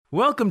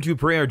Welcome to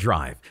Prayer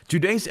Drive.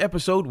 Today's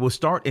episode will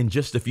start in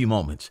just a few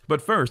moments.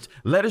 But first,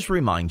 let us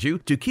remind you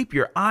to keep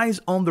your eyes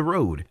on the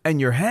road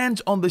and your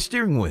hands on the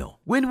steering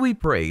wheel. When we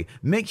pray,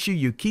 make sure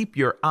you keep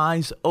your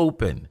eyes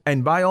open.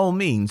 And by all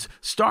means,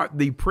 start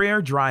the Prayer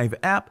Drive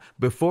app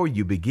before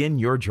you begin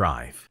your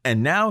drive.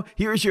 And now,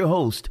 here's your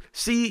host,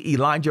 C.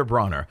 Elijah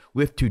Bronner,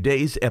 with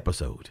today's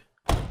episode.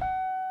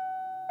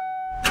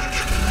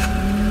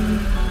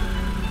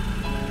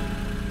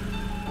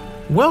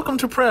 Welcome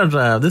to Prayer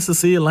Drive. This is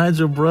C.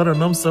 Elijah Brother,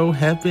 and I'm so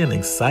happy and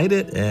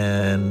excited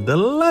and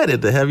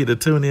delighted to have you to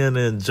tune in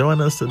and join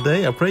us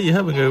today. I pray you're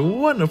having a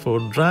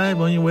wonderful drive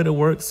on your way to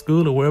work,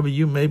 school, or wherever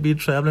you may be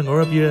traveling,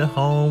 or if you're at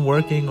home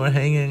working or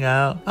hanging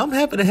out. I'm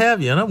happy to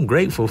have you, and I'm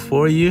grateful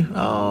for you.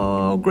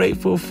 Oh,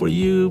 grateful for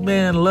you.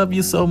 Man, love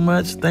you so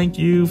much. Thank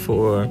you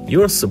for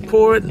your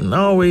support and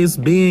always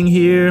being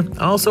here.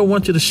 I also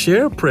want you to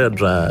share Prayer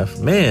Drive.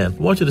 Man,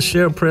 I want you to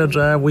share Prayer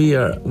Drive. We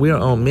are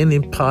on many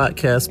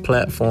podcast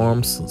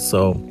platforms.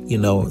 So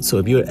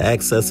if you're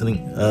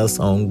accessing us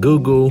on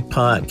Google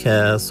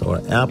Podcasts or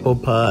Apple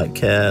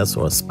Podcasts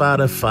or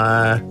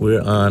Spotify,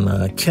 we're on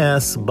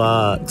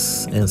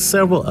Castbox and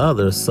several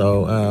others.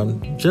 So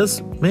just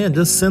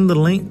send the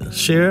link,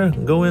 share,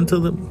 go into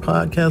the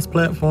podcast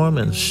platform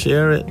and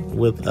share it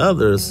with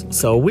others.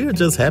 So we're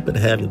just happy to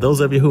have you. Those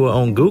of you who are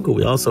on Google,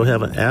 we also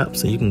have an app,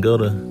 so you can go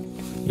to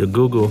your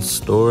Google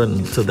store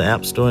and to the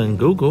App Store in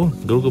Google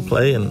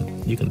Play,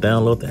 and you can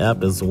download the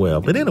app as well.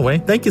 But anyway,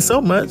 thank you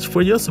so much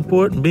for your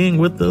support and being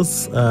with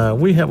us.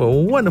 We have a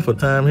wonderful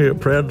time here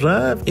at Prayer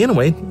Drive.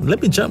 Anyway,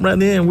 let me jump right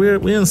in. We're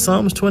in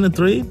Psalms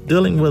 23,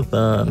 dealing with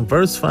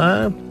verse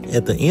 5,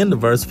 at the end of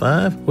verse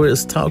 5, where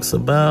it talks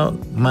about,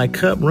 my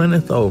cup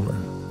runneth over.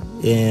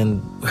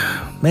 And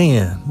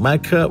man, my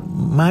cup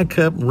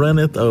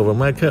runneth over.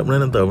 My cup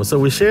runneth over. So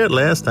we shared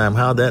last time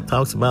how that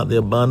talks about the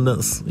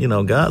abundance,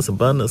 God's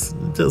abundance,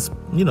 just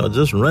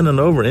running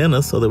over in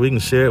us so that we can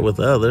share it with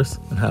others,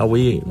 and how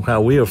we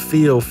are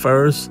filled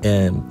first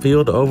and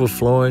filled to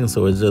overflowing.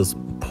 So it just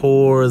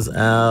pours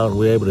out.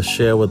 We're able to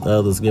share with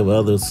others, give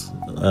others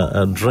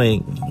a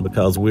drink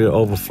because we're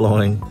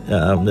overflowing.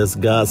 This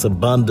God's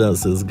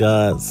abundance is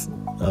God's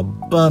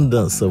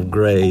abundance of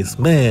grace.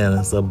 Man,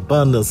 it's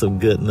abundance of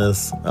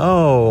goodness.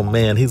 Oh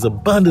man, he's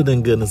abundant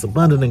in goodness,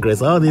 abundant in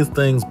grace. All these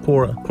things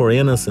pour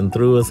in us and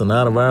through us and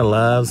out of our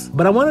lives.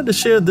 But I just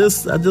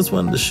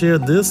wanted to share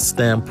this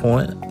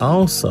standpoint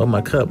also.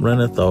 My cup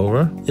runneth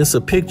over. It's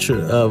a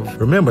picture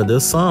of, remember,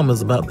 this psalm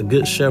is about the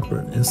good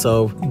shepherd. And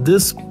so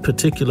this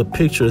particular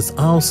picture is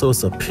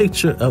a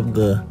picture of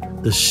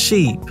the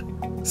sheep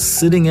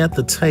sitting at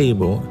the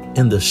table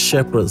in the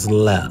shepherd's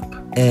lap.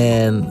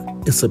 And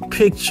it's a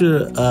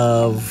picture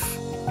of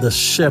the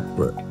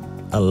shepherd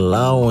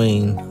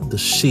allowing the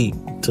sheep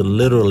to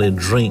literally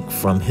drink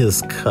from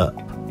his cup.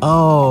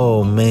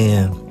 Oh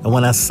man. And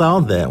when I saw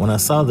that,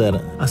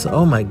 I said,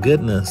 oh my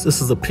goodness, this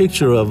is a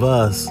picture of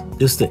us.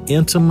 It's the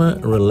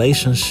intimate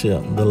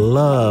relationship, the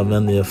love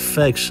and the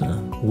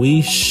affection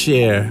we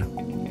share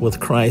with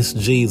Christ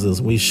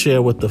Jesus. We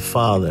share with the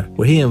Father,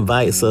 where he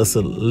invites us to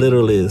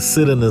literally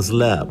sit in his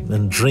lap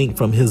and drink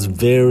from his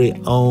very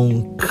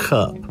own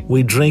cup.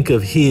 We drink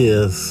of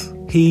his.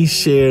 He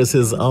shares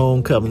his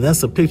own cup. And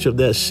that's a picture of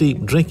that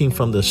sheep drinking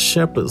from the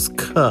shepherd's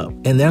cup.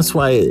 And that's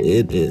why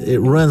it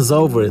runs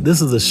over.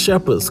 This is the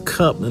shepherd's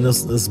cup, and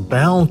this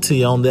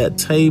bounty on that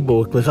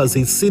table, because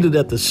he's seated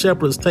at the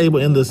shepherd's table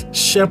in the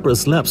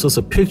shepherd's lap. So it's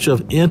a picture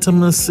of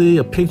intimacy,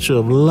 a picture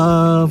of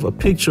love, a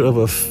picture of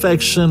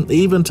affection,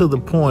 even to the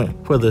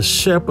point where the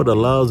shepherd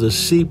allows the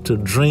sheep to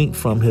drink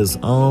from his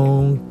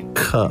own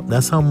cup.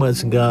 That's how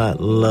much God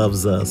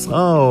loves us.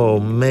 Oh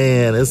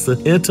man, it's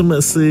the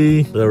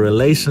intimacy, the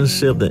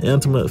relationship, the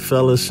intimate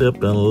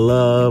fellowship and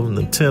love and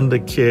the tender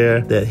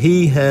care that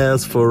he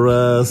has for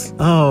us.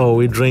 Oh,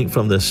 we drink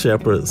from the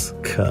shepherd's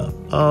cup.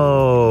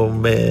 Oh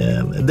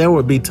man, there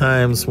would be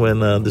times when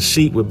the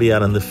sheep would be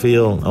out in the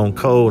field on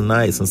cold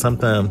nights, and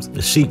sometimes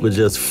the sheep would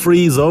just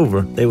freeze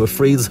over. They would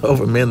freeze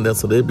over,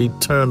 so they'd be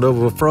turned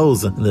over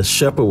frozen, and the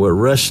shepherd would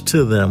rush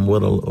to them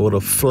with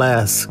a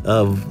flask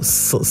of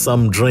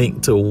some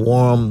drink to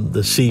warm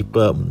the sheep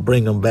up and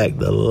bring them back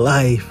to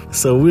life.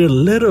 So we're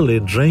literally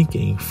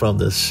drinking from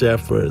the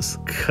shepherd's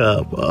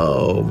cup.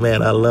 Oh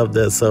man, I love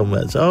that so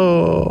much.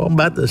 Oh, I'm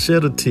about to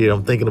shed a tear.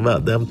 I'm thinking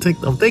about that.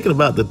 I'm thinking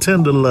about the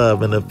tender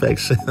love and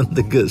affection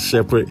the good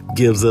shepherd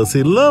gives us.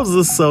 He loves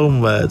us so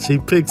much. He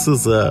picks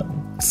us up,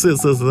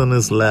 sits us in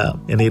his lap,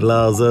 and he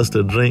allows us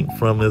to drink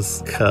from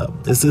his cup.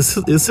 It's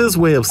his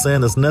way of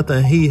saying there's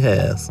nothing he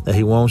has that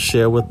he won't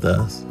share with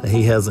us, that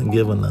he hasn't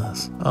given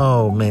us.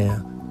 Oh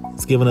man,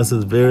 he's given us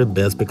his very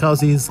best because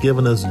he's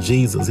given us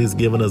Jesus. He's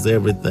given us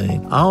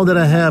everything. All that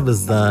I have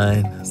is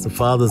thine. It's the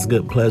Father's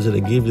good pleasure to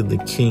give you the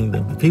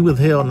kingdom. If he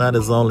withheld not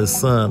his only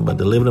son, but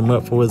delivered him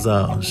up for his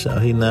all, shall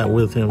he not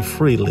with him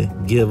freely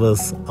give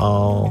us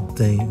all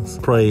things?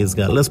 Praise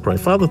God. Let's pray.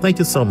 Father, thank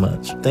you so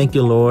much. Thank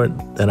you, Lord,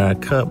 that our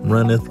cup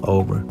runneth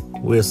over.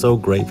 We're so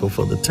grateful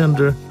for the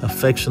tender,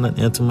 affectionate,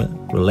 intimate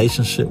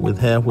relationship we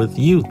have with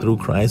you through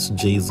Christ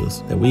Jesus,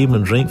 that we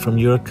even drink from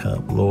your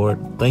cup, Lord.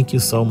 Thank you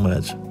so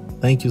much.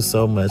 Thank you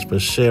so much for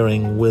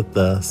sharing with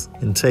us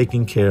and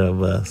taking care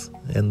of us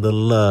and the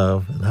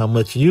love and how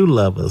much you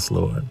love us,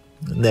 Lord.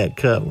 And that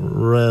cup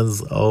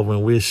runs over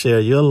and we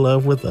share your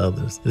love with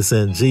others. It's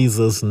in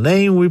Jesus'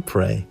 name we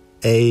pray.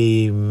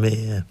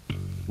 Amen.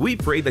 We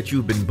pray that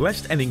you've been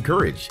blessed and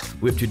encouraged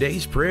with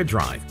today's prayer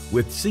drive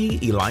with C.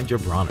 Elijah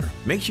Bronner.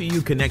 Make sure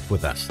you connect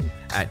with us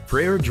at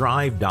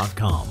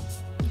prayerdrive.com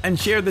and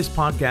share this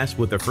podcast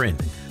with a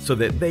friend so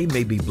that they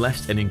may be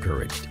blessed and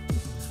encouraged.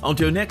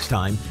 Until next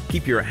time,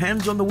 keep your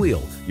hands on the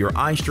wheel, your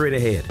eyes straight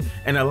ahead,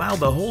 and allow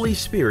the Holy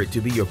Spirit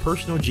to be your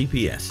personal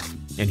GPS,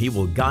 and He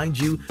will guide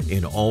you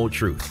in all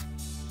truth.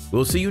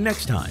 We'll see you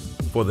next time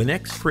for the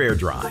next prayer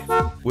drive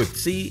with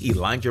C.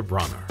 Elijah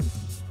Bronner.